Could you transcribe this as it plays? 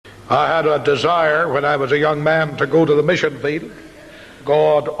I had a desire when I was a young man to go to the mission field.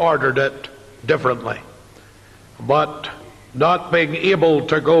 God ordered it differently. But not being able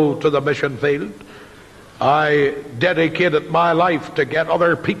to go to the mission field, I dedicated my life to get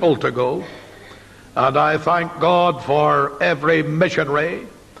other people to go. And I thank God for every missionary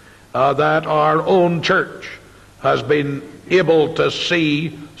that our own church has been able to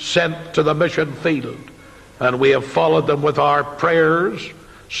see sent to the mission field. And we have followed them with our prayers,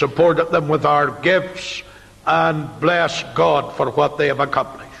 supported them with our gifts, and blessed God for what they have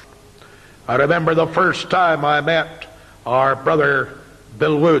accomplished. I remember the first time I met our brother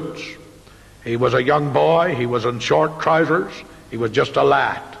Bill Woods. He was a young boy. He was in short trousers. He was just a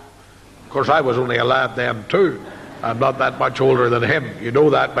lad. Of course, I was only a lad then too. I'm not that much older than him. You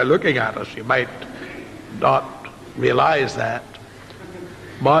know that by looking at us. You might not realize that.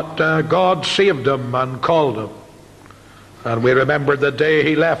 But God saved him and called him. And we remember the day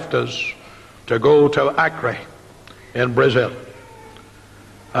he left us to go to Acre in Brazil.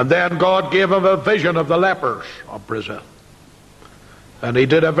 And then God gave him a vision of the lepers of Brazil. And he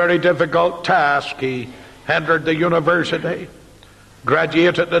did a very difficult task. He entered the university,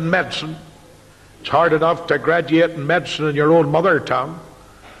 graduated in medicine. It's hard enough to graduate in medicine in your own mother tongue,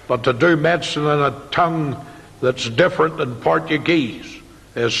 but to do medicine in a tongue that's different than Portuguese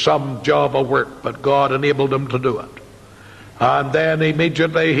is some job of work, but God enabled him to do it. And then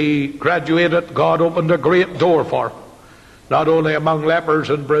immediately he graduated. God opened a great door for him, not only among lepers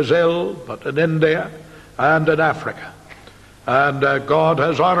in Brazil, but in India and in Africa. And God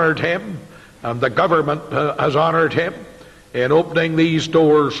has honored him, and the government has honored him in opening these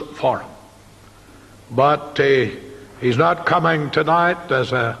doors for him. But he's not coming tonight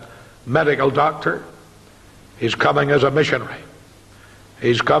as a medical doctor. He's coming as a missionary.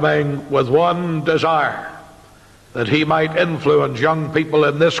 He's coming with one desire, that he might influence young people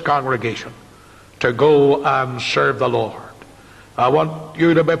in this congregation to go and serve the Lord. I want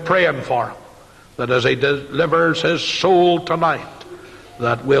you to be praying for him, that as he delivers his soul tonight,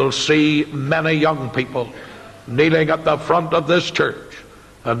 that we'll see many young people kneeling at the front of this church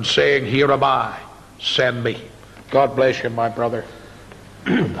and saying, "Here am I, send me." God bless you, my brother.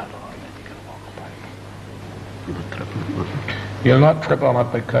 You'll not trip on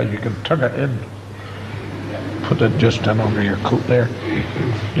it because you can tuck it in. Put it just in under your coat there.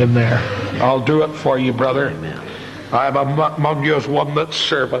 In there. I'll do it for you, brother. I am among you as one that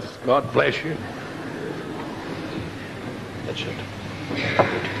serveth. God bless you. That's it.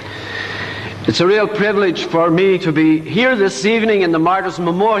 It's a real privilege for me to be here this evening in the Martyrs'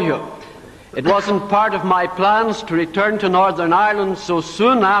 Memorial. It wasn't part of my plans to return to Northern Ireland so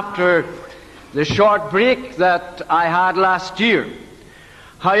soon after the short break that I had last year.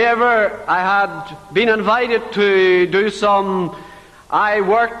 However, I had been invited to do some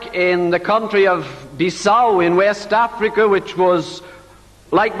work in the country of Bissau in West Africa, which was,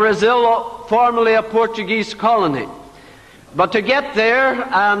 like Brazil, formerly a Portuguese colony. But to get there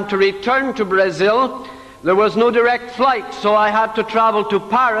and to return to Brazil, there was no direct flight, so I had to travel to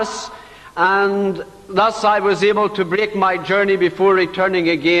Paris, and thus I was able to break my journey before returning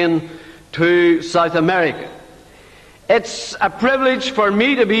again to South America. It's a privilege for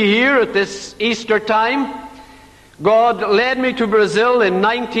me to be here at this Easter time. God led me to Brazil in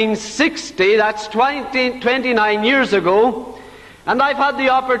 1960, that's 29 years ago, and I've had the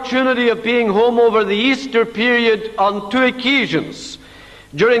opportunity of being home over the Easter period on 2 occasions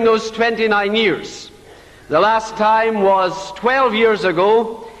during those 29 years. The last time was 12 years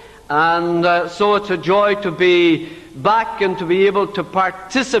ago, and so it's a joy to be back and to be able to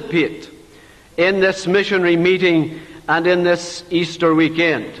participate in this missionary meeting and in this Easter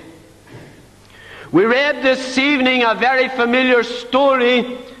weekend. We read this evening a very familiar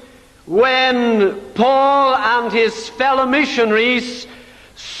story when Paul and his fellow missionaries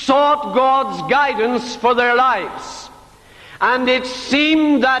sought God's guidance for their lives. And it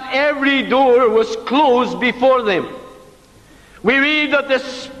seemed that every door was closed before them. We read that the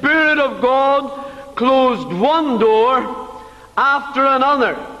Spirit of God closed one door after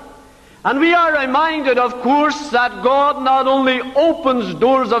another. And we are reminded, of course, that God not only opens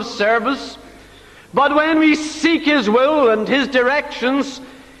doors of service, but when we seek His will and His directions,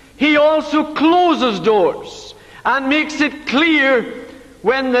 He also closes doors and makes it clear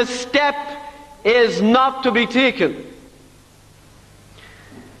when the step is not to be taken.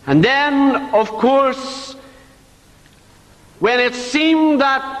 And then, of course, when it seemed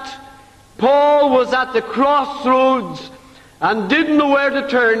that Paul was at the crossroads and didn't know where to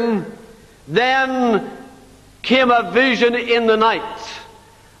turn, then came a vision in the night.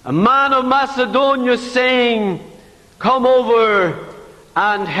 A man of Macedonia saying, "Come over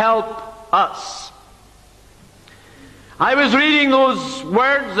and help us. I was reading those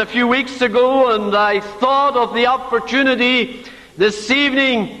words a few weeks ago, and I thought of the opportunity this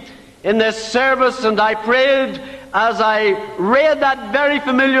evening in this service, and I prayed as I read that very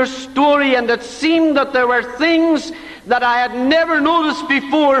familiar story, and it seemed that there were things that I had never noticed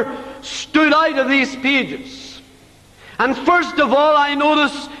before stood out of these pages. And first of all, I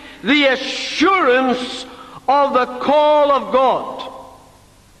noticed the assurance of the call of God.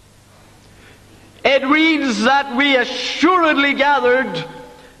 It reads that we assuredly gathered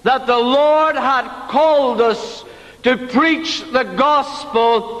that the Lord had called us to preach the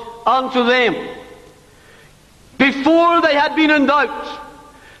gospel unto them. Before they had been in doubt,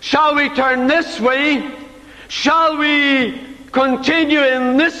 shall we turn this way? Shall we continue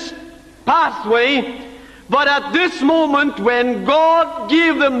in this pathway? But at this moment, when God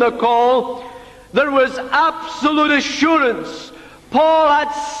gave them the call, there was absolute assurance. Paul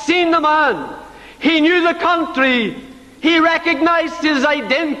had seen the man. He knew the country. He recognized his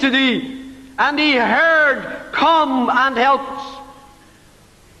identity. And he heard, "Come and help us."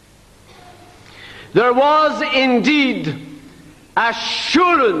 There was indeed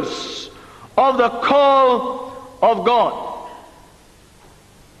assurance of the call of God.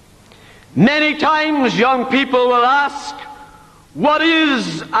 Many times young people will ask, what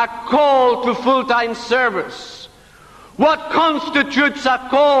is a call to full-time service? What constitutes a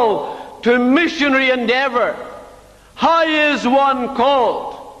call to missionary endeavor? How is one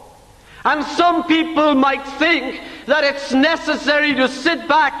called? And some people might think that it's necessary to sit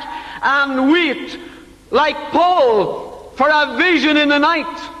back and wait, like Paul, for a vision in the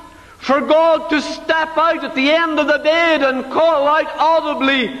night, for God to step out at the end of the bed and call out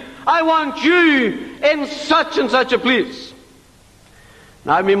audibly, "I want you in such and such a place."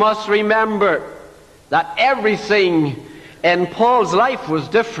 Now we must remember that everything in Paul's life was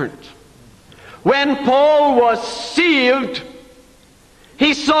different. When Paul was saved,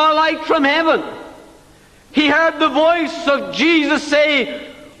 he saw light from heaven. He heard the voice of Jesus say,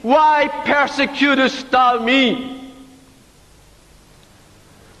 "Why persecutest thou me?"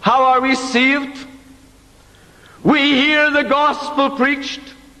 How are we saved? We hear the gospel preached.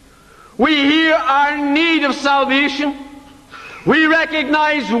 We hear our need of salvation. We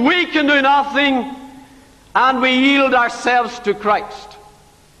recognize we can do nothing, and we yield ourselves to Christ.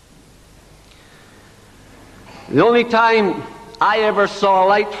 The only time I ever saw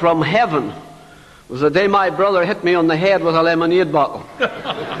light from heaven was the day my brother hit me on the head with a lemonade bottle.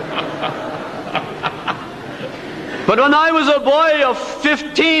 But when I was a boy of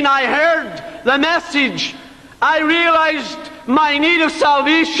 15, I heard the message. I realized my need of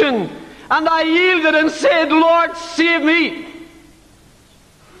salvation, and I yielded and said, "Lord, save me."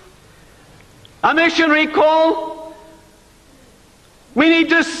 A missionary call. We need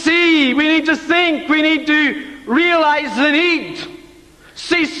to see, we need to think, we need to realize the need.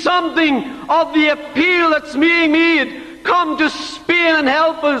 See something of the appeal that's being made. Come to Spain and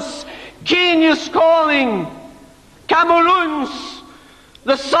help us. Kenya's calling. Cameroon's,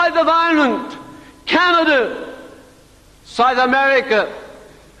 the south of Ireland, Canada, South America,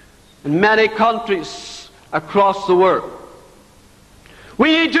 and many countries across the world.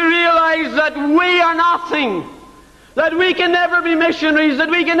 We need to realize that we are nothing, that we can never be missionaries, that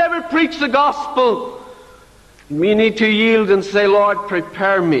we can never preach the gospel. We need to yield and say, "Lord,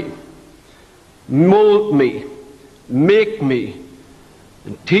 prepare me, mold me, make me,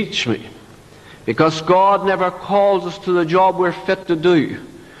 and teach me." Because God never calls us to the job we're fit to do,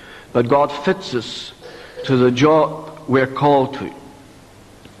 but God fits us to the job we're called to.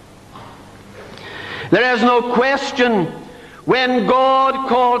 There is no question, when God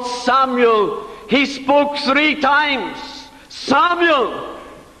called Samuel, He spoke 3 times. "Samuel!"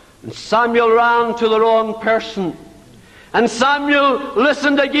 And Samuel ran to the wrong person. And Samuel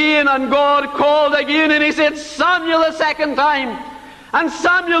listened again, and God called again, and He said, "Samuel," the 2nd time, and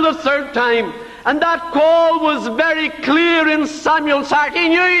Samuel the 3rd time. And that call was very clear in Samuel's heart. He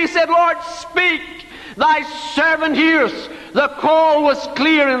knew. He said, "Lord, speak, thy servant hears." The call was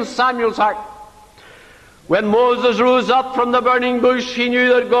clear in Samuel's heart. When Moses rose up from the burning bush, he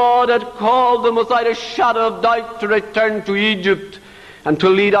knew that God had called him without a shadow of doubt to return to Egypt and to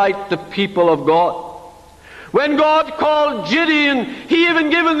lead out the people of God. When God called Gideon, He even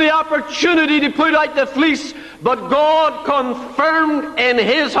given the opportunity to put out the fleece, but God confirmed in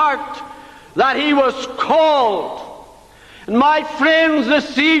his heart that he was called. And my friends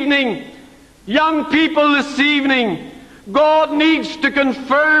this evening, young people this evening, God needs to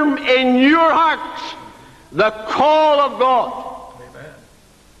confirm in your heart the call of God. Amen.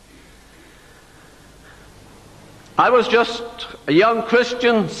 I was just a young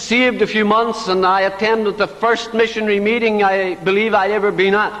Christian, saved a few months, and I attended the first missionary meeting I believe I'd ever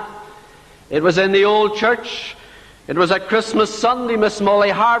been at. It was in the old church. It was a Christmas Sunday. Miss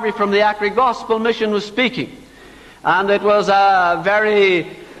Molly Harvey from the Acre Gospel Mission was speaking. And it was a very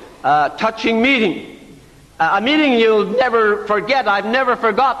touching meeting. A meeting you'll never forget. I've never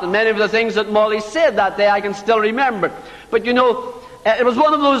forgotten many of the things that Molly said that day. I can still remember. But you know, it was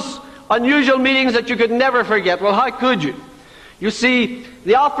one of those unusual meetings that you could never forget. Well, how could you? You see,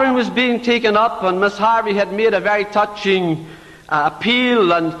 the offering was being taken up, and Miss Harvey had made a very touching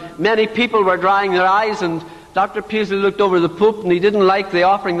appeal, and many people were drying their eyes, and Dr. Paisley looked over the pulpit, and he didn't like the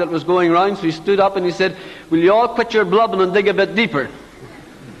offering that was going round, so he stood up and he said, "Will you all quit your blubbing and dig a bit deeper?"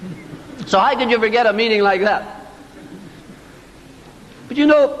 So how could you forget a meeting like that? But you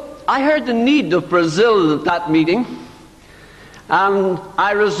know, I heard the need of Brazil at that meeting, and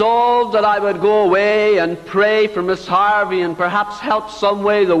I resolved that I would go away and pray for Miss Harvey and perhaps help some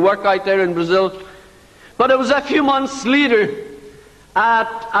way the work out there in Brazil. But it was a few months later,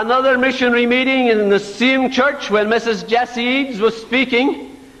 at another missionary meeting in the same church, when Mrs. Jessie Eads was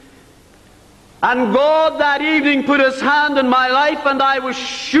speaking, and God that evening put His hand in my life, and I was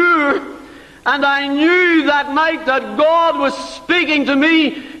sure, and I knew that night that God was speaking to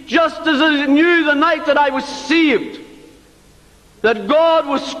me, just as I knew the night that I was saved, that God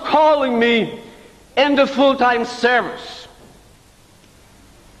was calling me into full-time service.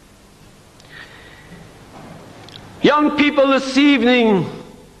 Young people this evening,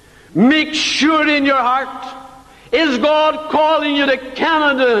 make sure in your heart, is God calling you to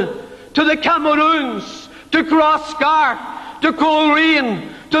Canada, to the Cameroons, to Crosscar, to Coleraine,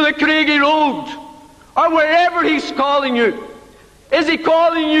 to the Craigie Road, or wherever He's calling you? Is He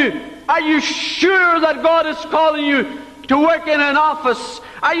calling you? Are you sure that God is calling you to work in an office?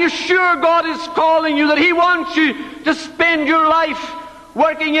 Are you sure God is calling you, that He wants you to spend your life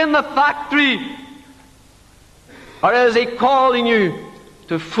working in the factory? Or is He calling you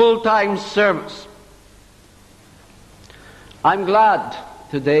to full-time service? I'm glad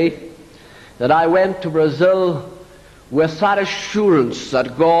today that I went to Brazil with that assurance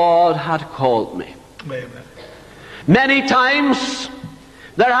that God had called me. Amen. Many times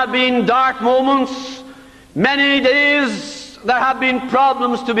there have been dark moments. Many days there have been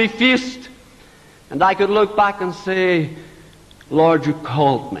problems to be faced, and I could look back and say, Lord, You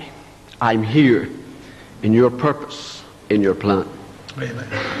called me. I'm here in Your purpose, in Your plan. Amen.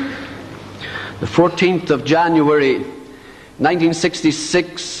 The 14th of January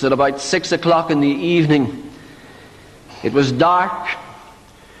 1966, at about 6 o'clock in the evening, it was dark.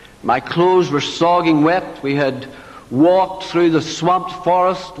 My clothes were sogging wet. We had walked through the swamped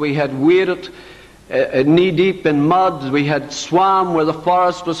forest. We had waded knee-deep in mud. We had swam where the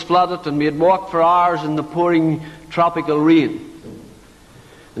forest was flooded, and we had walked for hours in the pouring tropical rain.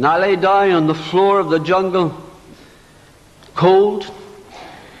 And I lay down on the floor of the jungle, cold.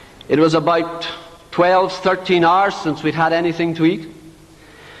 It was about 12, 13 hours since we'd had anything to eat.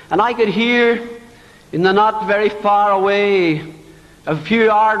 And I could hear, in the not very far away, a few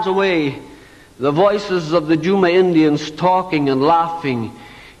yards away, the voices of the Juma Indians talking and laughing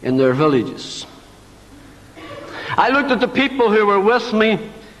in their villages. I looked at the people who were with me,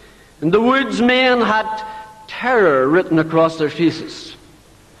 and the woodsmen had terror written across their faces.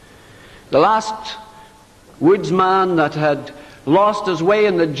 The last woodsman that had lost his way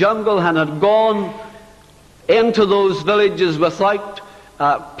in the jungle and had gone into those villages without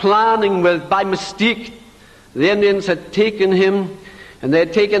planning, by mistake, the Indians had taken him, and they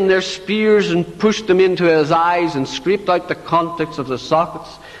had taken their spears and pushed them into his eyes and scraped out the contacts of the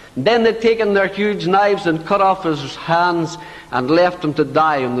sockets. Then they'd taken their huge knives and cut off his hands and left him to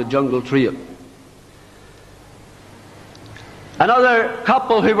die on the jungle trail. Another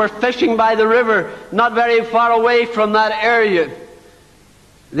couple who were fishing by the river, not very far away from that area,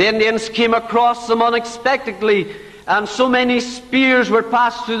 the Indians came across them unexpectedly, and so many spears were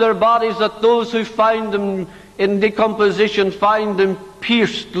passed through their bodies that those who found them in decomposition found them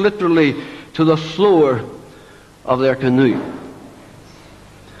pierced literally to the floor of their canoe.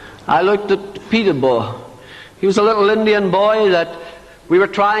 I looked at Peterborough. He was a little Indian boy that we were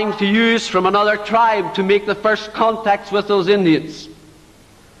trying to use from another tribe to make the first contacts with those Indians.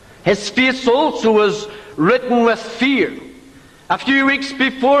 His face also was written with fear. A few weeks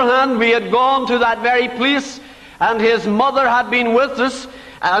beforehand we had gone to that very place, and his mother had been with us,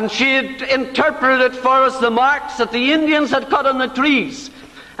 and she had interpreted for us the marks that the Indians had cut on the trees.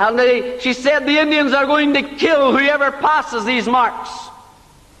 And she said the Indians are going to kill whoever passes these marks.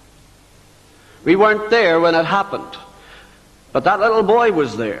 We weren't there when it happened, but that little boy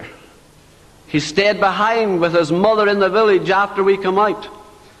was there. He stayed behind with his mother in the village after we come out.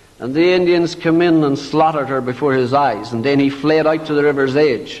 And the Indians came in and slaughtered her before his eyes. And then he fled out to the river's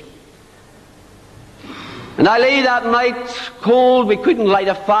edge. And I lay that night cold. We couldn't light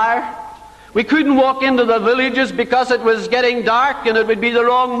a fire. We couldn't walk into the villages because it was getting dark and it would be the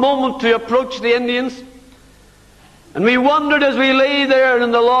wrong moment to approach the Indians. And we wondered as we lay there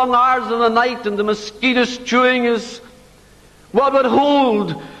in the long hours of the night and the mosquitoes chewing us, what would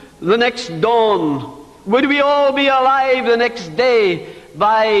hold the next dawn? Would we all be alive the next day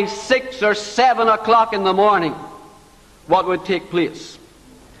by 6 or 7 o'clock in the morning? What would take place?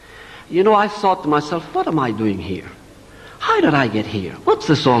 You know, I thought to myself, what am I doing here? How did I get here? What's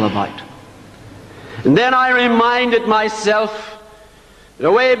this all about? And then I reminded myself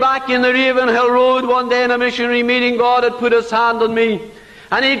that way back in the Ravenhill Road one day in a missionary meeting, God had put his hand on me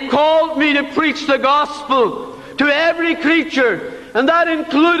and he'd called me to preach the gospel to every creature, and that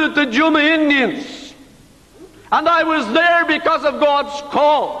included the Juma Indians. And I was there because of God's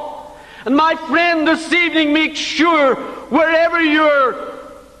call. And my friend, this evening, make sure wherever you're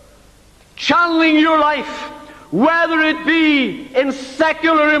channeling your life, whether it be in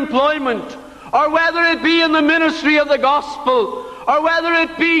secular employment, or whether it be in the ministry of the gospel, or whether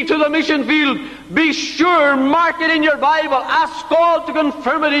it be to the mission field, be sure, mark it in your Bible. Ask God to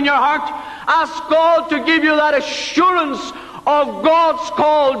confirm it in your heart. Ask God to give you that assurance of God's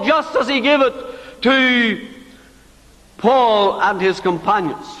call, just as he gave it to Paul and his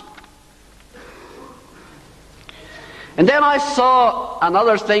companions. And then I saw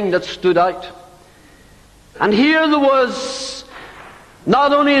another thing that stood out. And here there was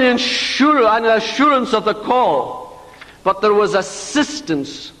not only an assurance of the call, but there was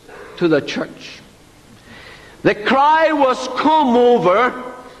assistance to the church. The cry was, come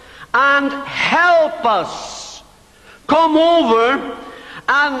over and help us. Come over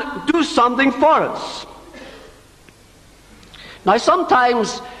and do something for us. Now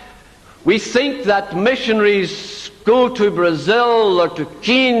sometimes we think that missionaries go to Brazil or to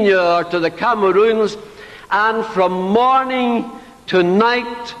Kenya or to the Cameroons, and from morning to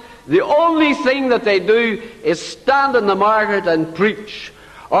night the only thing that they do is stand in the market and preach,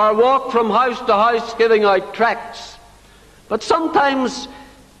 or walk from house to house giving out tracts. But sometimes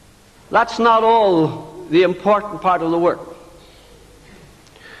that's not all the important part of the work.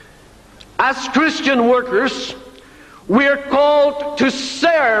 As Christian workers, we're called to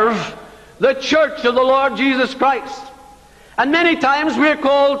serve the church of the Lord Jesus Christ. And many times we're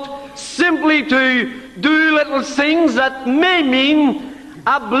called simply to do little things that may mean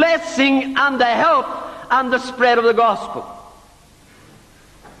a blessing and a help and the spread of the gospel.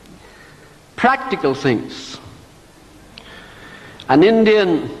 Practical things. An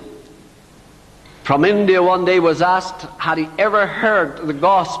Indian from India one day was asked, had he ever heard the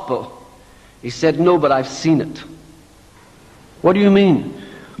gospel? He said, no, but I've seen it. What do you mean?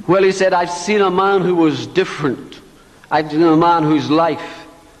 Well, he said, I've seen a man who was different. I've seen a man whose life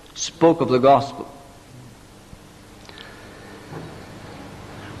spoke of the gospel.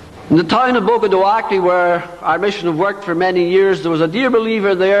 In the town of Bocadoacli, where our mission have worked for many years, there was a dear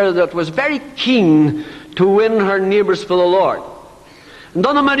believer there that was very keen to win her neighbours for the Lord. And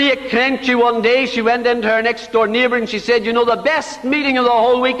Donna Maria Crenchi one day, she went into her next door neighbour and she said, you know, the best meeting of the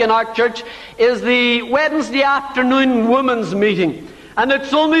whole week in our church is the Wednesday afternoon women's meeting. And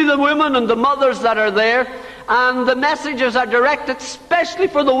it's only the women and the mothers that are there, and the messages are directed especially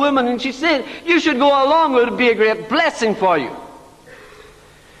for the women. And she said, you should go along, it would be a great blessing for you.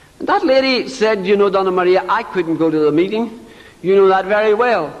 And that lady said, you know, Donna Maria, I couldn't go to the meeting. You know that very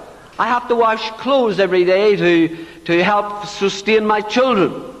well. I have to wash clothes every day to help sustain my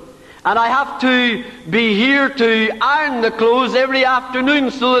children. And I have to be here to iron the clothes every afternoon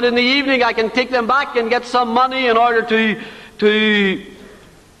so that in the evening I can take them back and get some money in order to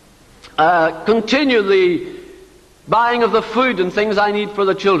continue the buying of the food and things I need for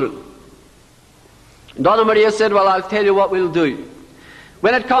the children. And Donna Maria said, well, I'll tell you what we'll do.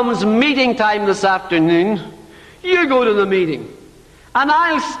 When it comes meeting time this afternoon, you go to the meeting, and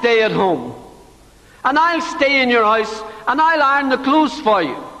I'll stay at home, and I'll stay in your house, and I'll iron the clothes for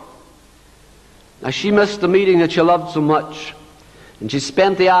you. Now, she missed the meeting that she loved so much, and she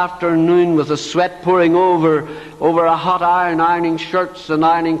spent the afternoon with the sweat pouring over a hot iron, ironing shirts and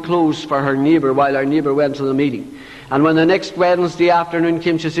ironing clothes for her neighbour while her neighbour went to the meeting. And when the next Wednesday afternoon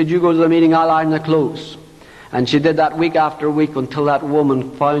came, she said, you go to the meeting, I'll iron the clothes. And she did that week after week until that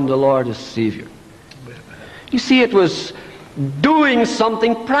woman found the Lord as Savior. You see, it was doing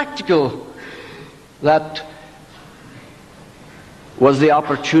something practical that was the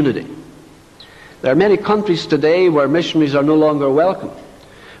opportunity. There are many countries today where missionaries are no longer welcome.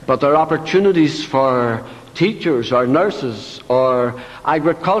 but there are opportunities for teachers or nurses or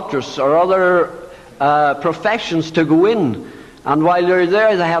agriculturists or other professions to go in, and while they're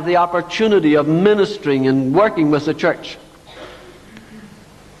there they have the opportunity of ministering and working with the church.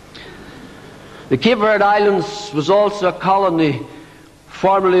 The Cape Verde Islands was also a colony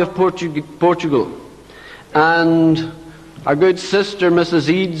formerly of Portugal, and our good sister Mrs.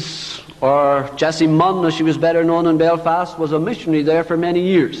 Eads, or Jessie Munn as she was better known in Belfast, was a missionary there for many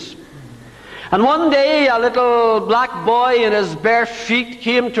years. And one day a little black boy in his bare feet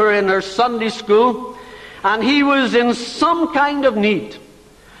came to her in her Sunday school, and he was in some kind of need.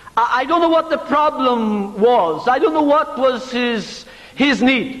 I don't know what the problem was. I don't know what was his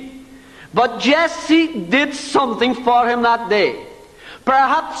need. But Jessie did something for him that day.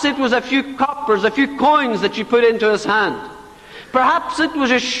 Perhaps it was a few coppers, a few coins that she put into his hand. Perhaps it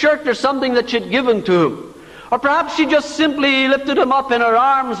was a shirt or something that she'd given to him. Or perhaps she just simply lifted him up in her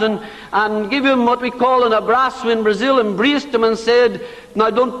arms and gave him what we call an abraço in Brazil, embraced him and said, "Now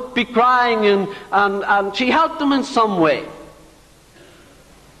don't be crying," and she helped him in some way.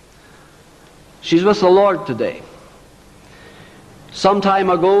 She's with the Lord today. Some time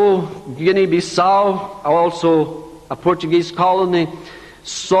ago, Guinea-Bissau, also a Portuguese colony,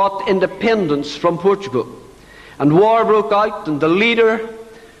 sought independence from Portugal. And war broke out, and the leader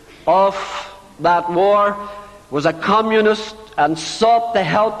of that war was a communist and sought the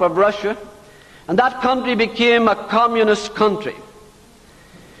help of Russia. And that country became a communist country.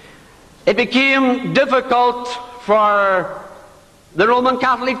 It became difficult for the Roman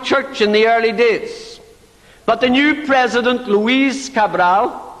Catholic Church in the early days. But the new president, Luis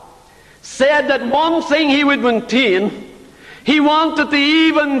Cabral, said that one thing he would maintain: he wanted the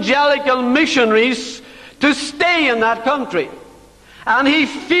evangelical missionaries to stay in that country. And he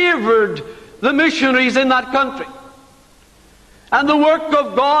favored the missionaries in that country. And the work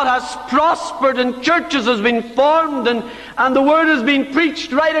of God has prospered, and churches has been formed, and the word has been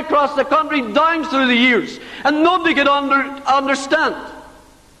preached right across the country down through the years. And nobody could understand.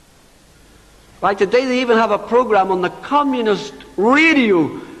 Like today they even have a program on the communist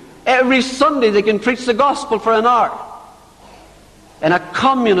radio. Every Sunday they can preach the gospel for an hour. In a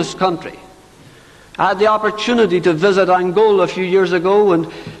communist country. I had the opportunity to visit Angola a few years ago and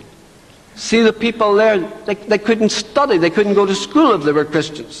see the people there. They couldn't study, they couldn't go to school if they were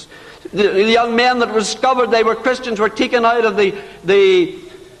Christians. The young men that were discovered they were Christians were taken out of the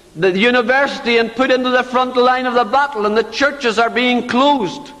university and put into the front line of the battle, and the churches are being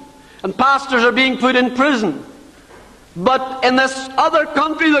closed, and pastors are being put in prison. But in this other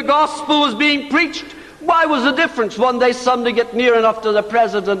country the gospel was being preached. Why was the difference? One day somebody get near enough to the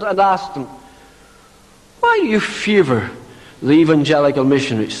president and asked him, "Why do you favor the evangelical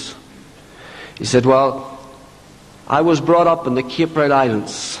missionaries?" He said, "Well, I was brought up in the Cape Verde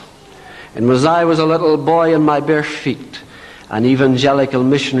Islands, and as I was a little boy in my bare feet, an evangelical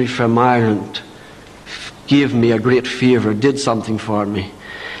missionary from Ireland gave me a great favor, did something for me,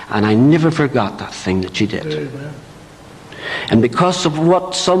 and I never forgot that thing that she did." Amen. And because of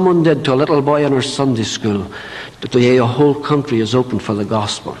what someone did to a little boy in our Sunday school, today a whole country is open for the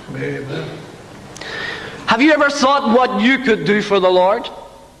gospel. Amen. Have you ever thought what you could do for the Lord?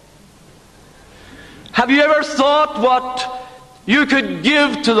 Have you ever thought what you could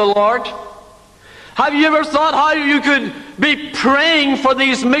give to the Lord? Have you ever thought how you could be praying for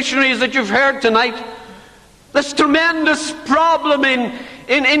these missionaries that you've heard tonight? This tremendous problem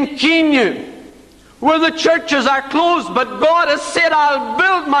in Kenya, where the churches are closed, but God has said, "I'll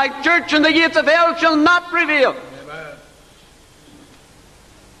build my church and the gates of hell shall not prevail." Amen.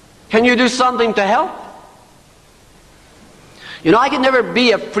 Can you do something to help? You know, I could never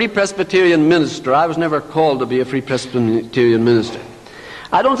be a Free Presbyterian minister. I was never called to be a Free Presbyterian minister.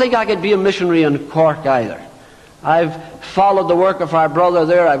 I don't think I could be a missionary in Cork either. I've followed the work of our brother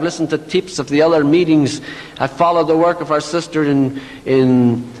there. I've listened to tapes of the other meetings. I've followed the work of our sister in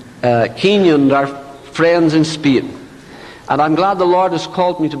Kenya and our friends in Spain. And I'm glad the Lord has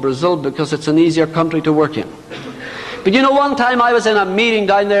called me to Brazil, because it's an easier country to work in. But you know, one time I was in a meeting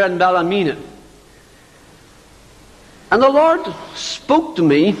down there in Ballymena, and the Lord spoke to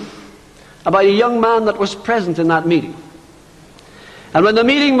me about a young man that was present in that meeting. And when the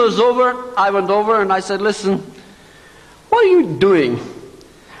meeting was over, I went over and I said, "Listen, what are you doing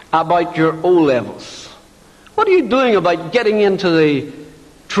about your O-levels? What are you doing about getting into the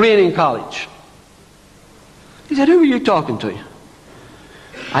training college?" He said, "Who are you talking to?"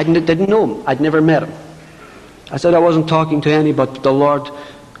 I didn't know him. I'd never met him. I said, "I wasn't talking to any, but the Lord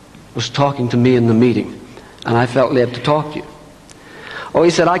was talking to me in the meeting, and I felt led to talk to you." Oh, he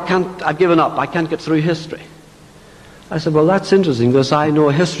said, I've given up. I can't get through history. I said, well, that's interesting, because I know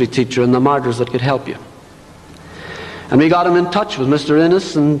a history teacher in the Martyrs that could help you. And we got him in touch with Mr.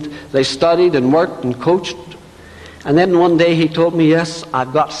 Innes, and they studied and worked and coached. And then one day he told me, yes,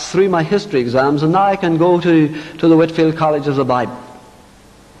 I've got through my history exams, and now I can go to the Whitefield College of the Bible.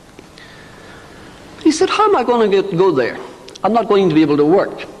 He said, how am I going to go there? I'm not going to be able to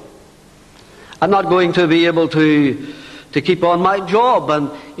work. I'm not going to be able to keep on my job. And,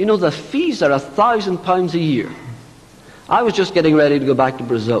 you know, the fees are £1,000 a year. I was just getting ready to go back to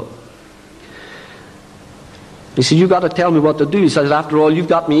Brazil. He said, you've got to tell me what to do. He says, after all, you've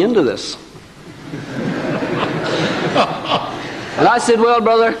got me into this. And I said, well,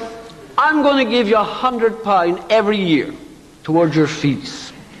 brother, I'm going to give you £100 every year towards your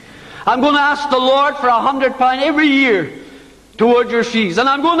fees. I'm going to ask the Lord for £100 every year towards your fees. And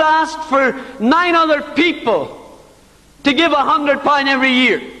I'm going to ask for 9 other people to give £100 every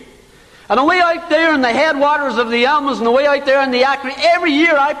year. And away out there in the headwaters of the Amazon, away out there in the Acre, every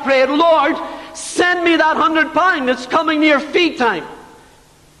year I prayed, Lord, send me that £100 that's coming near fee time.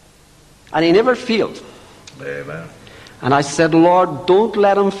 And he never failed. Amen. And I said, Lord, don't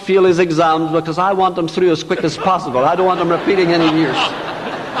let him fail his exams, because I want him through as quick as possible. I don't want him repeating any years.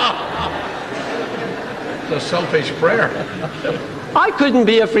 It's a selfish prayer. I couldn't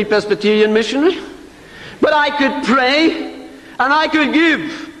be a Free Presbyterian missionary, but I could pray and I could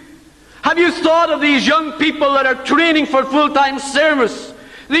give. Have you thought of these young people that are training for full-time service?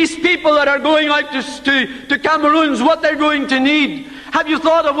 These people that are going out to Cameroons, what they're going to need. Have you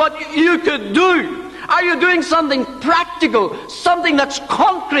thought of what you could do? Are you doing something practical, something that's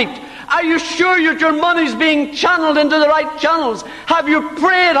concrete? Are you sure that your money's being channeled into the right channels? Have you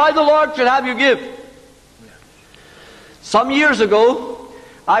prayed how the Lord should have you give? Some years ago,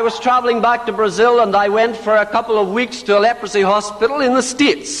 I was traveling back to Brazil, and I went for a couple of weeks to a leprosy hospital in the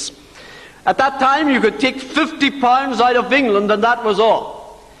States. At that time, you could take £50 out of England, and that was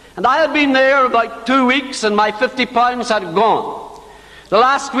all. And I had been there about 2 weeks, and my £50 had gone. The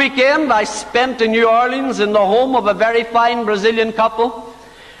last weekend I spent in New Orleans in the home of a very fine Brazilian couple.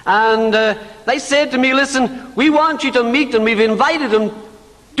 And they said to me, listen, we want you to meet him. We've invited him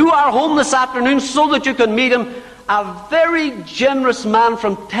to our home this afternoon so that you can meet him. A very generous man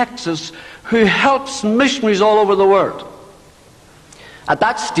from Texas who helps missionaries all over the world. At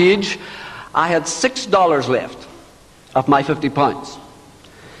that stage, I had $6 left of my £50.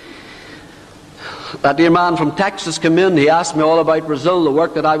 That dear man from Texas came in. He asked me all about Brazil, the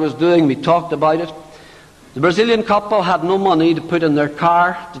work that I was doing. We talked about it. The Brazilian couple had no money to put in their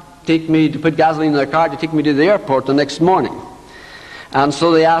car, to put gasoline in their car to take me to the airport the next morning. And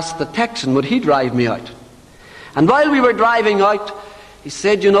so they asked the Texan, would he drive me out? And while we were driving out, he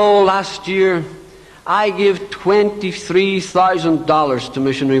said, you know, last year I gave $23,000 to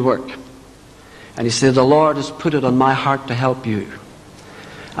missionary work. And he said, the Lord has put it on my heart to help you.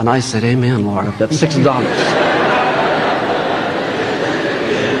 And I said, amen, Lord, that's $6.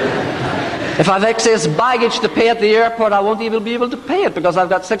 If I've excess baggage to pay at the airport, I won't even be able to pay it because I've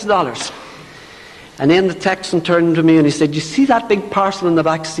got $6. And then the Texan turned to me and he said, you see that big parcel in the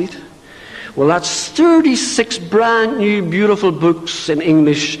back seat? Well, that's 36 brand new beautiful books in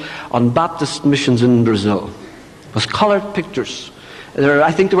English on Baptist missions in Brazil, with colored pictures.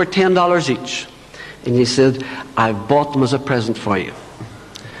 I think they were $10 each. And he said, I bought them as a present for you.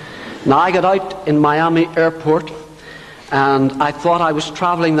 Now, I got out in Miami airport, and I thought I was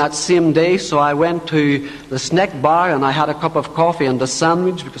traveling that same day, so I went to the snack bar and I had a cup of coffee and a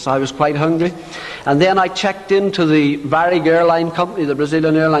sandwich because I was quite hungry. And then I checked into the Varig airline company, the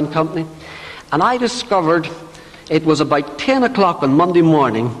Brazilian airline company, and I discovered it was about 10 o'clock on Monday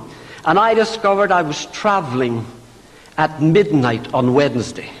morning, and I discovered I was traveling at midnight on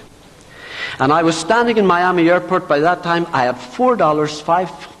Wednesday. And I was standing in Miami airport. By that time, I had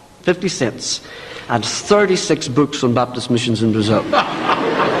 $4.50 and 36 books on Baptist missions in Brazil.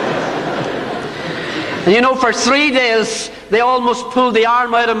 And you know, for 3 days, they almost pulled the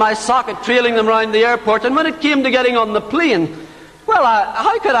arm out of my socket, trailing them around the airport. And when it came to getting on the plane, well,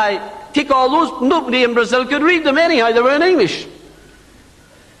 how could I take all those? Nobody in Brazil could read them anyhow. They were in English.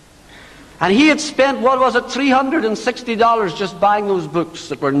 And he had spent, what was it, $360 just buying those books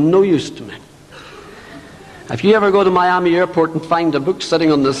that were no use to me. If you ever go to Miami airport and find a book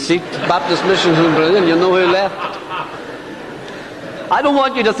sitting on the seat, Baptist missions in Brazil, you know who left. I don't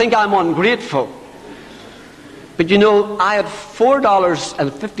want you to think I'm ungrateful. But you know, I had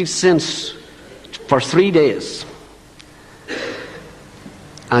 $4.50 for 3 days.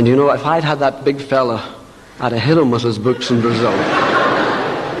 And you know, if I'd had that big fella, I'd have hit him with his books in Brazil.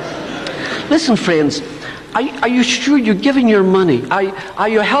 Listen, friends, Are you sure you're giving your money? Are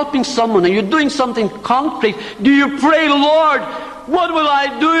you helping someone? Are you doing something concrete? Do you pray, Lord, what will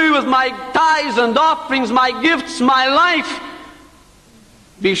I do with my tithes and offerings, my gifts, my life?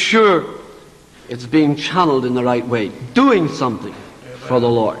 Be sure it's being channeled in the right way. Doing something for the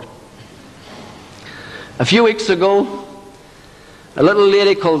Lord. A few weeks ago, a little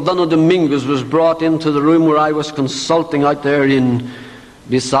lady called Donna Dominguez was brought into the room where I was consulting out there in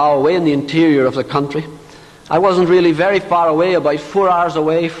Bissau, away in the interior of the country. I wasn't really very far away, about 4 hours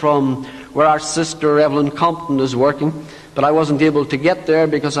away from where our sister Evelyn Compton is working, but I wasn't able to get there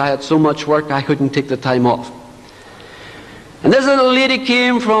because I had so much work I couldn't take the time off. And this little lady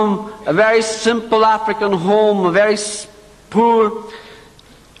came from a very simple African home, a very poor.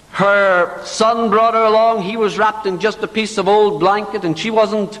 Her son brought her along. He was wrapped in just a piece of old blanket, and she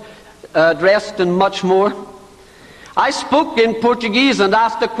wasn't dressed in much more. I spoke in Portuguese and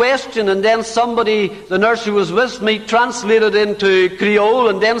asked a question, and then somebody, the nurse who was with me, translated into Creole,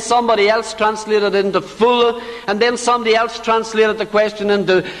 and then somebody else translated into Fula, and then somebody else translated the question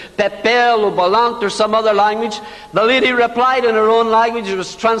into Pepel or Balant or some other language. The lady replied in her own language. It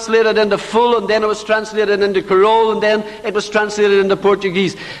was translated into Fula, and then it was translated into Creole, and then it was translated into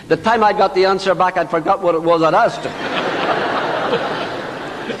Portuguese. The time I got the answer back, I'd forgot what it was I'd asked her.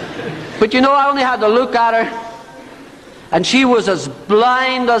 But you know, I only had to look at her, and she was as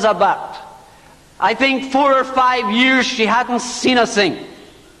blind as a bat. I think 4 or 5 years she hadn't seen a thing.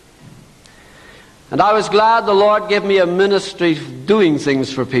 And I was glad the Lord gave me a ministry doing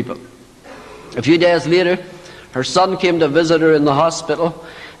things for people. A few days later, her son came to visit her in the hospital,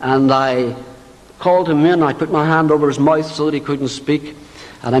 and I called him in. I put my hand over his mouth so that he couldn't speak,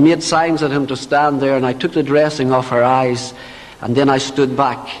 and I made signs at him to stand there, and I took the dressing off her eyes, and then I stood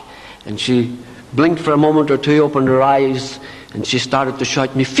back, and she blinked for a moment or two, opened her eyes, and she started to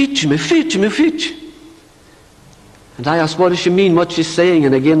shout, "Me feet, me feet, me feet." And I asked, what does she mean, what she's saying?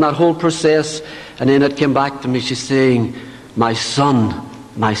 And again, that whole process, and then it came back to me. She's saying, my son,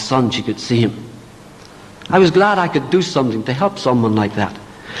 she could see him. I was glad I could do something to help someone like that.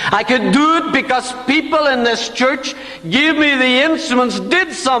 I could do it because people in this church gave me the instruments,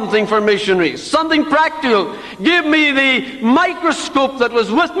 did something for missionaries, something practical. Give me the microscope that was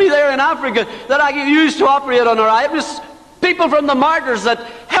with me there in Africa that I could use to operate on her eye. It was people from the martyrs that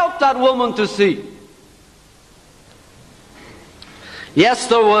helped that woman to see. Yes,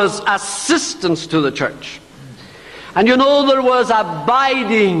 there was assistance to the church. And you know, there was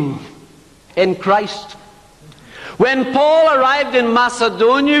abiding in Christ. When Paul arrived in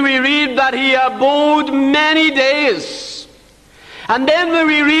Macedonia, we read that he abode many days. And then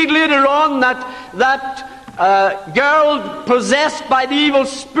we read later on that girl possessed by the evil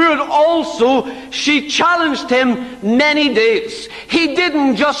spirit also, she challenged him many days. He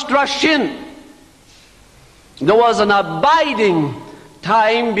didn't just rush in. There was an abiding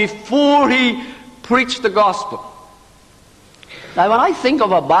time before he preached the gospel. Now, when I think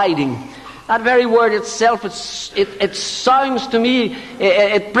of abiding, that very word itself, it sounds to me,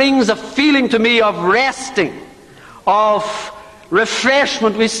 it brings a feeling to me of resting, of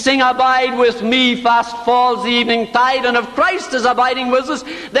refreshment. We sing, abide with me, fast falls the evening tide, and if Christ is abiding with us,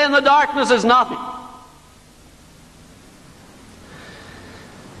 then the darkness is nothing.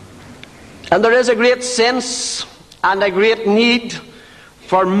 And there is a great sense and a great need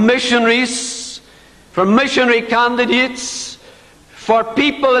for missionaries, for missionary candidates, for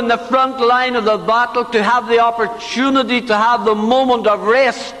people in the front line of the battle to have the opportunity to have the moment of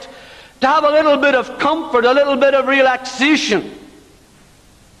rest, to have a little bit of comfort, a little bit of relaxation.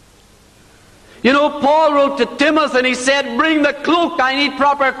 You know, Paul wrote to Timothy and he said, bring the cloak, I need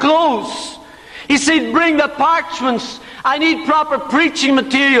proper clothes. He said, bring the parchments, I need proper preaching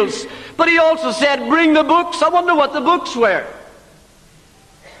materials. But he also said, bring the books. I wonder what the books were.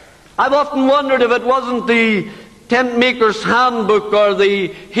 I've often wondered if it wasn't the Tent Maker's Handbook or the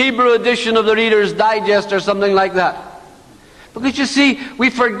Hebrew edition of the Reader's Digest or something like that. Because you see, we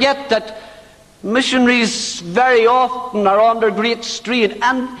forget that missionaries very often are under great strain,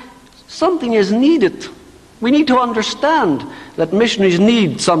 and something is needed. We need to understand that missionaries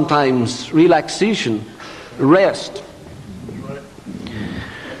need sometimes relaxation, rest.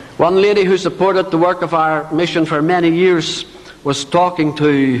 One lady who supported the work of our mission for many years was talking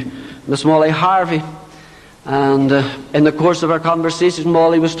to Miss Molly Harvey. And in the course of our conversation,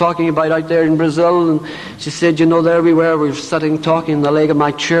 Molly was talking about out there in Brazil, and she said, you know, there we were sitting talking, and the leg of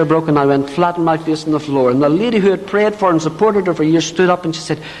my chair broke, and I went flat on my face on the floor. And the lady who had prayed for and supported her for years stood up and she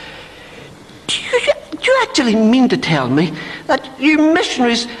said, do you actually mean to tell me that you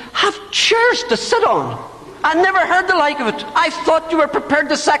missionaries have chairs to sit on? I never heard the like of it. I thought you were prepared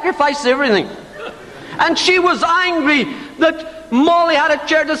to sacrifice everything. And she was angry that Molly had a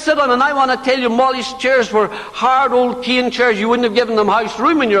chair to sit on. And I want to tell you, Molly's chairs were hard old cane chairs. You wouldn't have given them house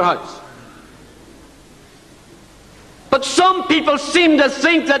room in your house. But some people seem to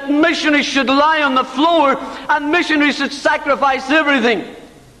think that missionaries should lie on the floor and missionaries should sacrifice everything.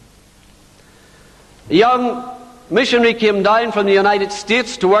 A young missionary came down from the United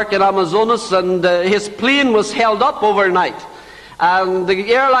States to work in Amazonas, and his plane was held up overnight. And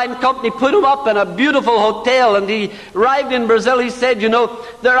the airline company put him up in a beautiful hotel, and he arrived in Brazil. He said, you know,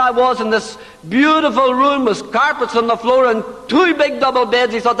 there I was in this beautiful room with carpets on the floor and 2 big double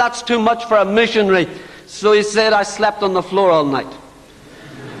beds. He thought, that's too much for a missionary. So he said, I slept on the floor all night.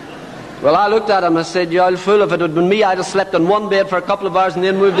 Well, I looked at him and said, you old fool, if it had been me, I'd have slept on one bed for a couple of hours and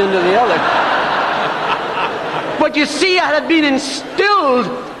then moved into the other. But you see, it had been instilled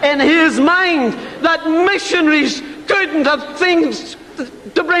in his mind that missionaries couldn't have things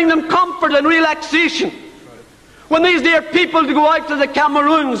to bring them comfort and relaxation. When these dear people to go out to the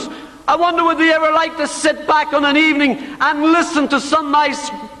Cameroons, I wonder would they ever like to sit back on an evening and listen to some nice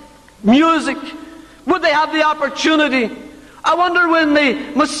music? Would they have the opportunity? I wonder when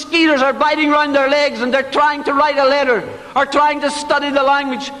the mosquitoes are biting around their legs and they're trying to write a letter or trying to study the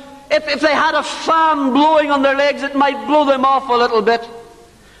language, if they had a fan blowing on their legs, it might blow them off a little bit.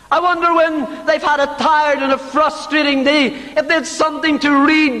 I wonder when they've had a tired and a frustrating day, if they had something to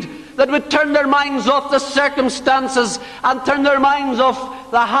read that would turn their minds off the circumstances and turn their minds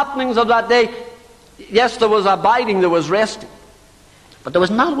off the happenings of that day. Yes, there was abiding, there was resting. But there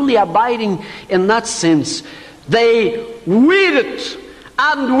was not only abiding in that sense. They waited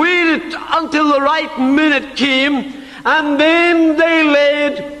and waited until the right minute came, and then they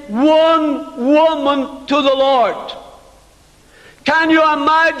led one woman to the Lord. Can you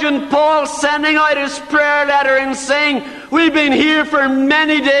imagine Paul sending out his prayer letter and saying, we've been here for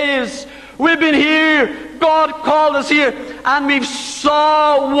many days, we've been here, God called us here, and we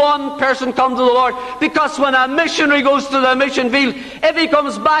saw one person come to the Lord? Because when a missionary goes to the mission field, if he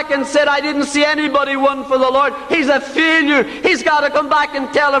comes back and said, I didn't see anybody won for the Lord, he's a failure. He's got to come back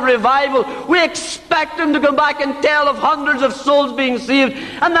and tell of revival. We expect him to come back and tell of hundreds of souls being saved,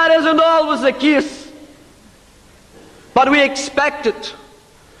 and that isn't always the case. But we expect it.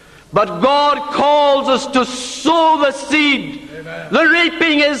 But God calls us to sow the seed. Amen. The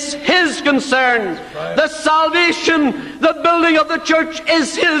reaping is His concern. Right. The salvation, the building of the church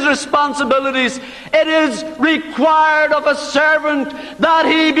is His responsibilities. It is required of a servant that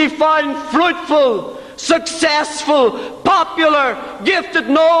he be found fruitful, successful, popular, gifted.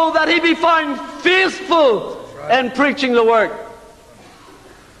 No, that he be found faithful in preaching the word.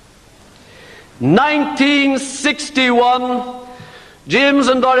 1961, James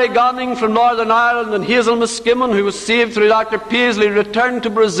and Dorry Gonning from Northern Ireland and Hazel Muskimmon, who was saved through Dr. Paisley, returned to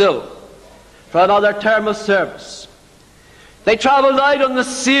Brazil for another term of service. They travelled out on the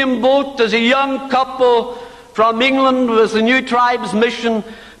same boat as a young couple from England with the New Tribes Mission,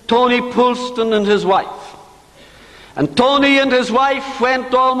 Tony Poulston and his wife. And Tony and his wife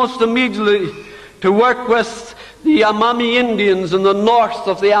went almost immediately to work with the Amami Indians in the north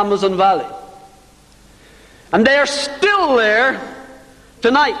of the Amazon Valley. And they are still there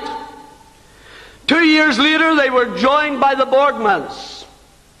tonight. 2 years later, they were joined by the Borgmans.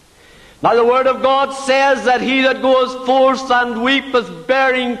 Now the Word of God says that he that goes forth and weepeth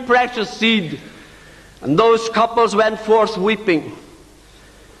bearing precious seed. And those couples went forth weeping.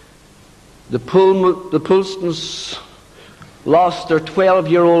 The Poulstons lost their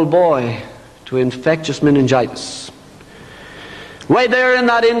 12-year-old boy to infectious meningitis. Right there in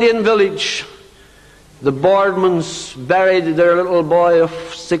that Indian village, the Boardmans buried their little boy of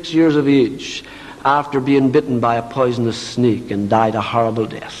 6 years of age after being bitten by a poisonous snake and died a horrible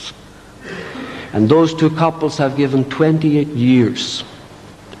death. And those two couples have given 28 years.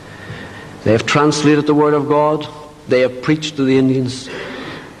 They have translated the Word of God. They have preached to the Indians.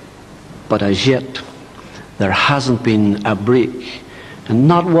 But as yet, there hasn't been a break. And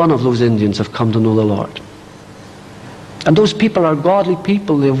not one of those Indians have come to know the Lord. And those people are godly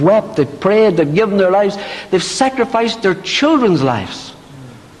people. They've wept, they've prayed, they've given their lives, they've sacrificed their children's lives.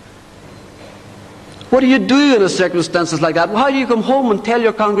 What do you do in a circumstances like that? How do you come home and tell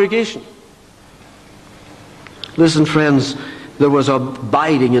your congregation? Listen, friends, there was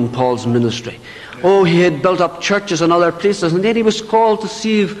abiding in Paul's ministry. Oh, he had built up churches in other places, and then he was called to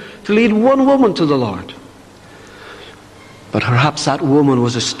lead one woman to the Lord. But perhaps that woman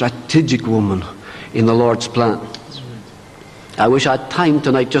was a strategic woman in the Lord's plan. I wish I had time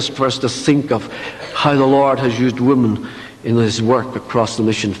tonight just for us to think of how the Lord has used women in His work across the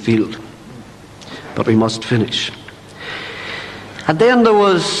mission field. But we must finish. And then there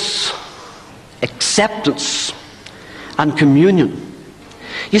was acceptance and communion.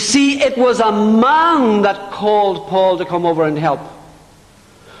 You see, it was a man that called Paul to come over and help.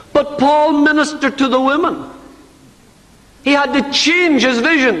 But Paul ministered to the women. He had to change his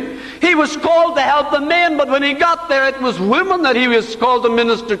vision. He was called to help the men, but when he got there, it was women that he was called to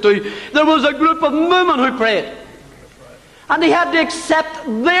minister to. There was a group of women who prayed. And he had to accept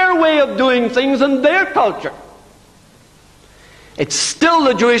their way of doing things and their culture. It's still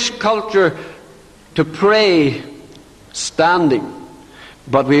the Jewish culture to pray standing.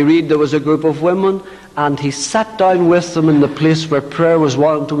 But we read there was a group of women, and he sat down with them in the place where prayer was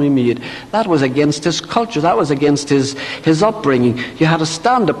wont to be made. That was against his culture. That was against his upbringing. You had to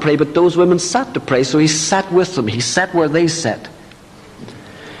stand to pray, but those women sat to pray, so he sat with them. He sat where they sat.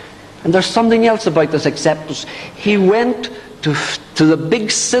 And there's something else about this acceptance. He went to the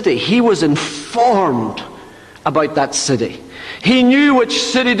big city. He was informed about that city. He knew which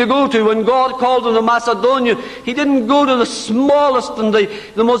city to go to. When God called him to Macedonia, he didn't go to the smallest and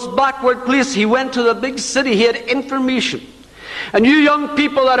the most backward place. He went to the big city. He had information. And you young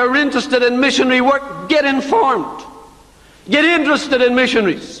people that are interested in missionary work, get informed. Get interested in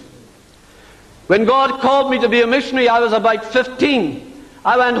missionaries. When God called me to be a missionary, I was about 15.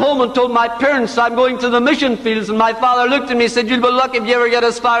 I went home and told my parents I'm going to the mission fields, and my father looked at me and said, "You'll be lucky if you ever get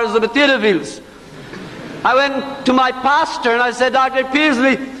as far as the potato fields." I went to my pastor and I said, "Dr.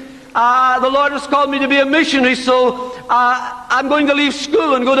 Paisley, the Lord has called me to be a missionary, so I'm going to leave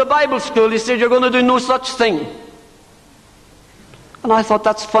school and go to Bible school." He said, "You're going to do no such thing." And I thought,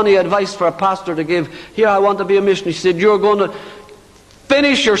 that's funny advice for a pastor to give. Here, I want to be a missionary. He said, "You're going to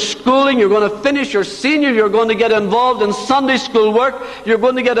finish your schooling, you're going to finish your senior, you're going to get involved in Sunday school work, you're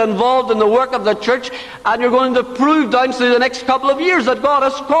going to get involved in the work of the church, and you're going to prove down through the next couple of years that God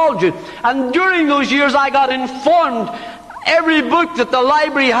has called you." And during those years I got informed. Every book that the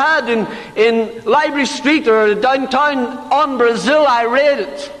library had in Library Street or downtown on Brazil, I read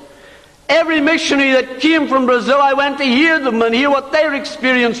it. Every missionary that came from Brazil, I went to hear them and hear what their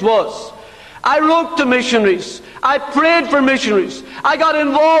experience was. I wrote to missionaries. I prayed for missionaries. I got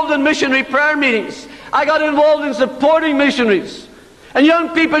involved in missionary prayer meetings. I got involved in supporting missionaries. And young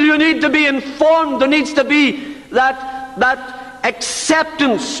people, you need to be informed. There needs to be that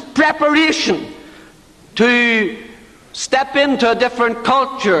acceptance, preparation to step into a different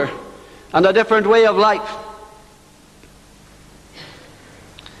culture and a different way of life.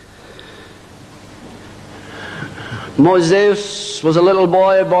 Moses was a little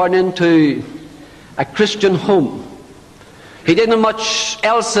boy born into a Christian home. He didn't have much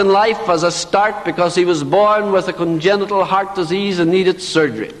else in life as a start because he was born with a congenital heart disease and needed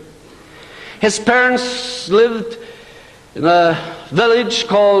surgery. His parents lived in a village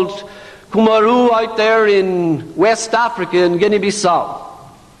called Kumaru out there in West Africa in Guinea-Bissau.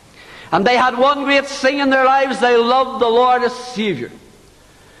 And they had one great thing in their lives: they loved the Lord as Savior.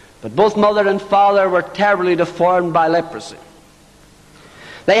 But both mother and father were terribly deformed by leprosy.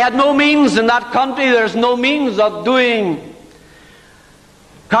 They had no means in that country. There's no means of doing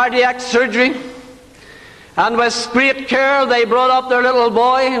cardiac surgery. And with great care they brought up their little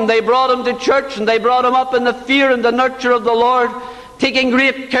boy, and they brought him to church, and they brought him up in the fear and the nurture of the Lord, taking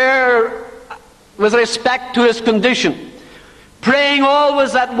great care with respect to his condition, praying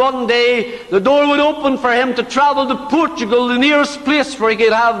always that one day the door would open for him to travel to Portugal, the nearest place where he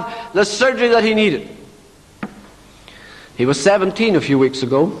could have the surgery that he needed. He was 17 a few weeks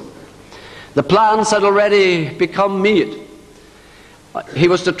ago. The plans had already become made. He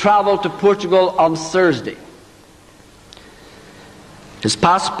was to travel to Portugal on Thursday. His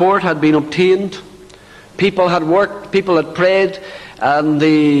passport had been obtained. People had worked, people had prayed, and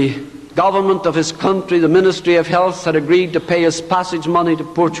the government of his country, the Ministry of Health, had agreed to pay his passage money to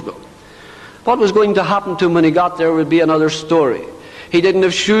Portugal. What was going to happen to him when he got there would be another story. He didn't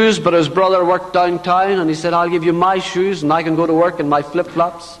have shoes, but his brother worked downtown, and he said, "I'll give you my shoes and I can go to work in my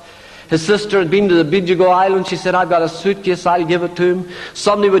flip-flops." His sister had been to the Bijigo Island. She said, "I've got a suitcase, I'll give it to him."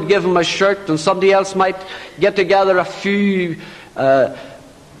 Somebody would give him a shirt, and somebody else might get together a few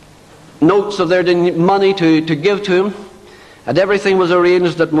notes of their money to give to him. And everything was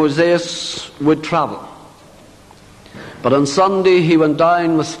arranged that Moses would travel. But on Sunday he went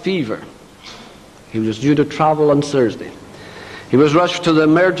down with fever. He was due to travel on Thursday. He was rushed to the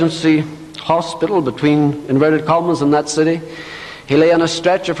emergency hospital between inverted commas in that city. He lay on a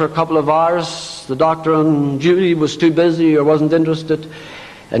stretcher for a couple of hours. The doctor on duty was too busy or wasn't interested,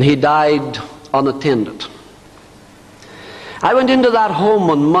 and he died unattended. I went into that home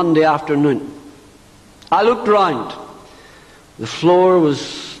on Monday afternoon. I looked round. The floor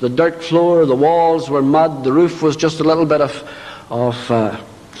was the dirt floor, the walls were mud, the roof was just a little bit of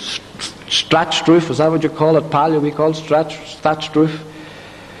thatched roof, is that what you call it? Palio, we call it thatched roof.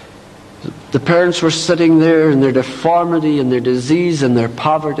 The parents were sitting there in their deformity and their disease and their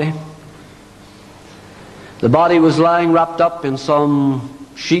poverty. The body was lying wrapped up in some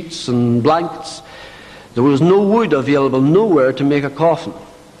sheets and blankets. There was no wood available nowhere to make a coffin.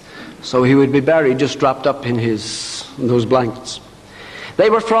 So he would be buried just wrapped up in those blankets. They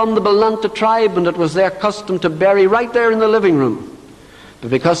were from the Belanta tribe, and it was their custom to bury right there in the living room. But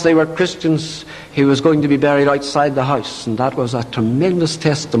because they were Christians, he was going to be buried outside the house. And that was a tremendous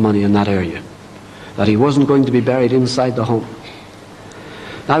testimony in that area, that he wasn't going to be buried inside the home.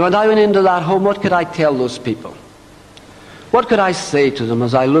 Now, when I went into that home, what could I tell those people? What could I say to them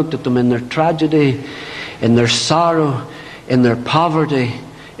as I looked at them in their tragedy, in their sorrow, in their poverty,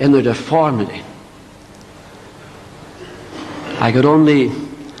 in their deformity? I could only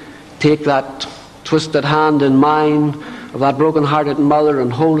take that twisted hand in mine of that broken-hearted mother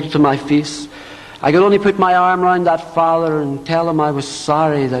and hold it to my face. I could only put my arm around that father and tell him I was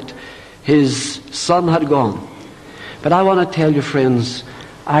sorry that his son had gone. But I want to tell you, friends,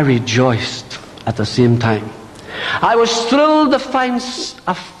 I rejoiced at the same time. I was thrilled to find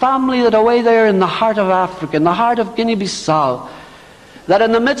a family that away there in the heart of Africa, in the heart of Guinea-Bissau, that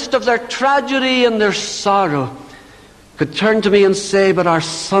in the midst of their tragedy and their sorrow could turn to me and say, but our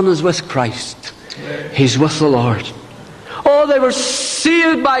son is with Christ. He's with the Lord. Oh, they were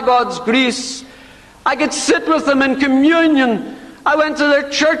sealed by God's grace. I could sit with them in communion. I went to their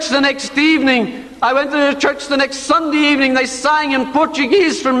church the next evening. I went to their church the next Sunday evening. They sang in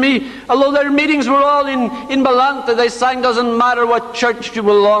Portuguese for me. Although their meetings were all in Belanta, they sang, doesn't matter what church you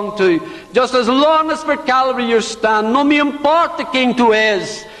belong to. Just as long as for Calvary you stand. Não me importa quem tu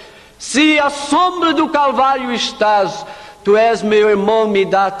és. Se à sombra do Calvário estás, tu és meu irmão, me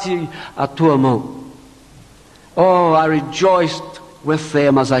dá-te a tua mão. Oh, I rejoiced with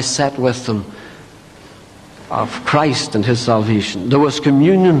them as I sat with them of Christ and his salvation. There was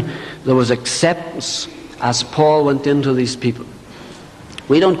communion, there was acceptance as Paul went into these people.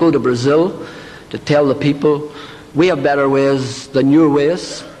 We don't go to Brazil to tell the people we have better ways than your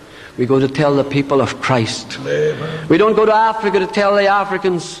ways. We go to tell the people of Christ. Amen. We don't go to Africa to tell the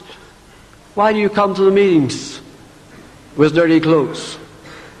Africans, why do you come to the meetings with dirty clothes?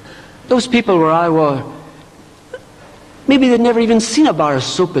 Those people where I was, maybe they'd never even seen a bar of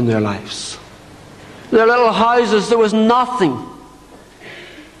soap in their lives. In their little houses, there was nothing.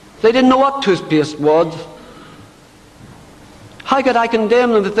 They didn't know what toothpaste was. How could I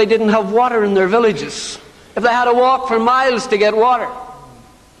condemn them if they didn't have water in their villages? If they had to walk for miles to get water?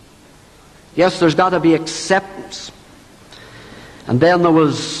 Yes, there's got to be acceptance. And then there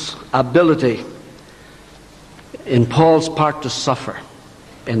was ability in Paul's part to suffer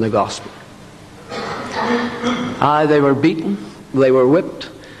in the gospel. They were beaten, they were whipped,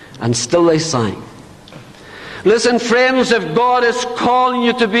 and still they sang. Listen, friends, if God is calling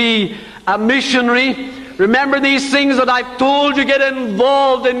you to be a missionary, remember these things that I've told you. Get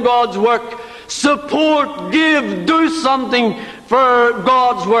involved in God's work. Support, give, do something for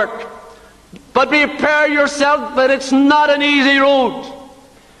God's work. But prepare yourself that it's not an easy road.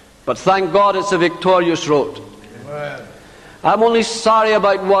 But thank God it's a victorious road. Amen. I'm only sorry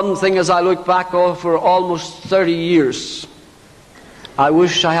about one thing as I look back over almost 30 years. I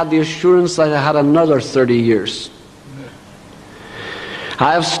wish I had the assurance that I had another 30 years.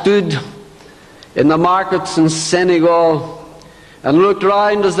 I have stood in the markets in Senegal and looked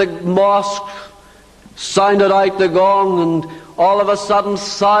round as the mosque sounded out the gong, and all of a sudden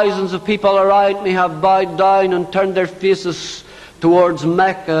thousands of people around me have bowed down and turned their faces towards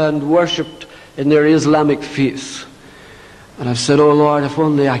Mecca and worshipped in their Islamic faith. And I've said, oh Lord, if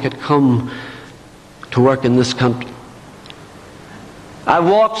only I could come to work in this country. I've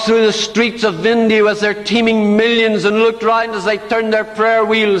walked through the streets of India with their teeming millions and looked round as they turned their prayer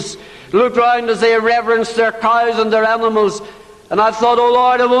wheels, looked round as they reverenced their cows and their animals, and I've thought, oh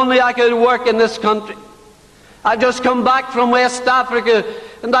Lord, if only I could work in this country. I've just come back from West Africa,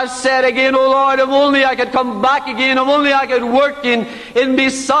 and I've said again, oh Lord, if only I could come back again, if only I could work in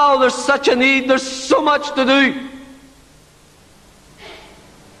Bissau. There's such a need, there's so much to do.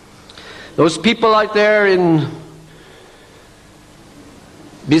 Those people out there in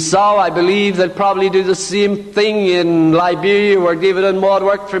Bissau, I believe they'll probably do the same thing in Liberia, where David and Maud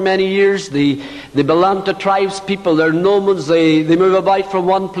worked for many years. The Belanta tribes people, they're nomads, they move about from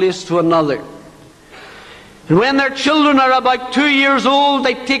one place to another. And when their children are about 2 years old,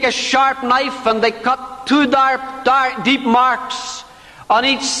 they take a sharp knife and they cut two dark, deep marks on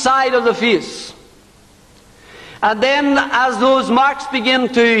each side of the face. And then as those marks begin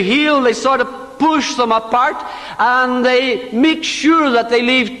to heal, they sort of push them apart, and they make sure that they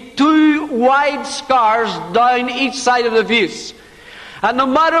leave 2 wide scars down each side of the face. And no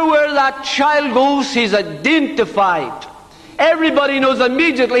matter where that child goes, he's identified. Everybody knows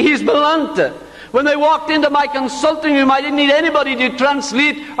immediately he's Belanta. When they walked into my consulting room, I didn't need anybody to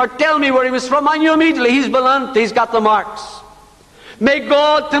translate or tell me where he was from. I knew immediately he's Belanta. He's got the marks. May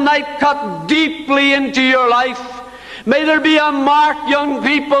God tonight cut deeply into your life. May there be a mark, young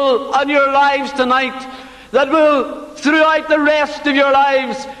people, on your lives tonight that will, throughout the rest of your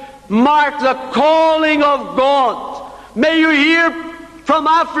lives, mark the calling of God. May you hear from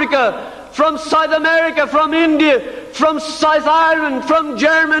Africa, from South America, from India, from South Ireland, from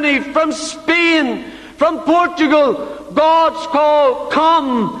Germany, from Spain, from Portugal, God's call,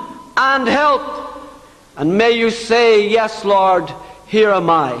 come and help. And may you say, yes, Lord, here am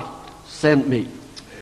I, send me.